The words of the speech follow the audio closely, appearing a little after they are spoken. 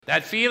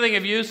That feeling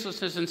of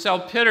uselessness and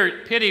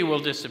self-pity will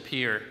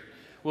disappear.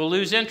 We'll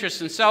lose interest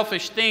in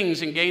selfish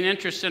things and gain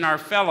interest in our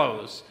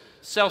fellows.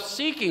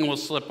 Self-seeking will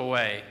slip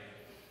away.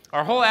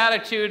 Our whole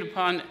attitude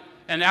upon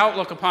and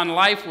outlook upon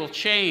life will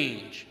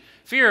change.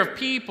 Fear of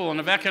people and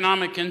of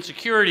economic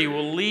insecurity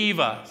will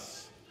leave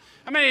us.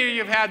 How many of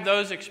you have had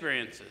those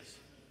experiences?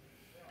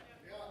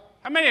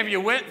 How many of you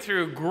went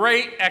through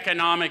great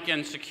economic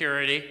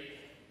insecurity,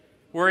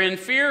 were in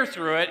fear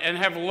through it, and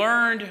have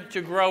learned to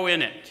grow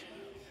in it?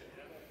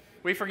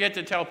 We forget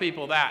to tell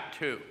people that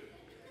too,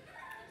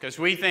 because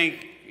we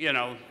think,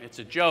 it's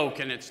a joke,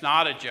 and it's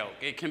not a joke.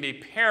 It can be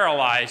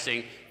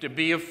paralyzing to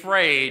be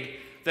afraid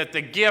that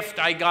the gift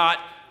I got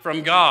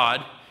from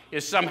God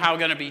is somehow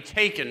going to be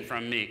taken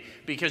from me,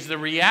 because the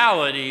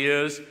reality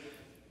is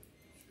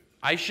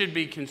I should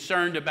be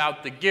concerned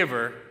about the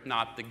giver,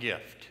 not the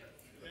gift.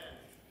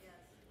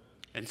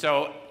 And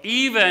so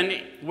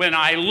even when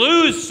I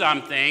lose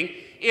something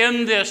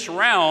in this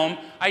realm,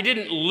 I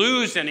didn't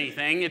lose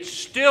anything. It's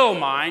still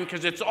mine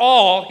because it's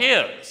all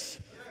His.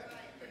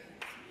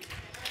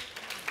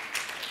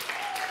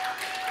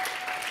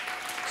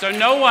 So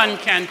no one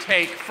can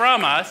take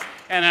from us,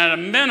 and at a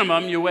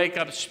minimum, you wake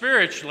up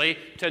spiritually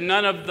to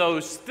none of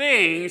those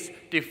things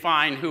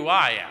define who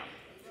I am.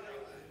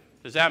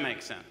 Does that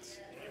make sense?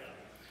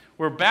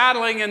 We're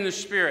battling in the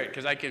Spirit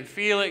because I can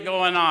feel it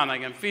going on. I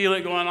can feel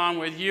it going on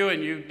with you,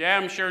 and you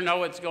damn sure know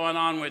what's going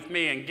on with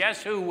me. And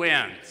guess who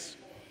wins?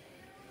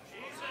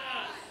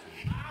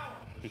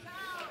 Jesus.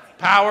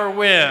 Power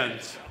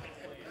wins.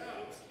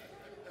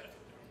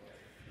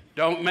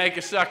 Don't make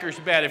a sucker's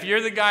bet. If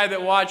you're the guy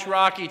that watched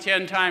Rocky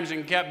 10 times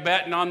and kept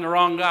betting on the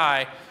wrong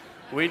guy,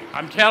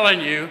 I'm telling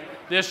you,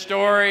 this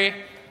story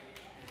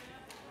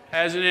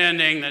has an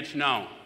ending that's known.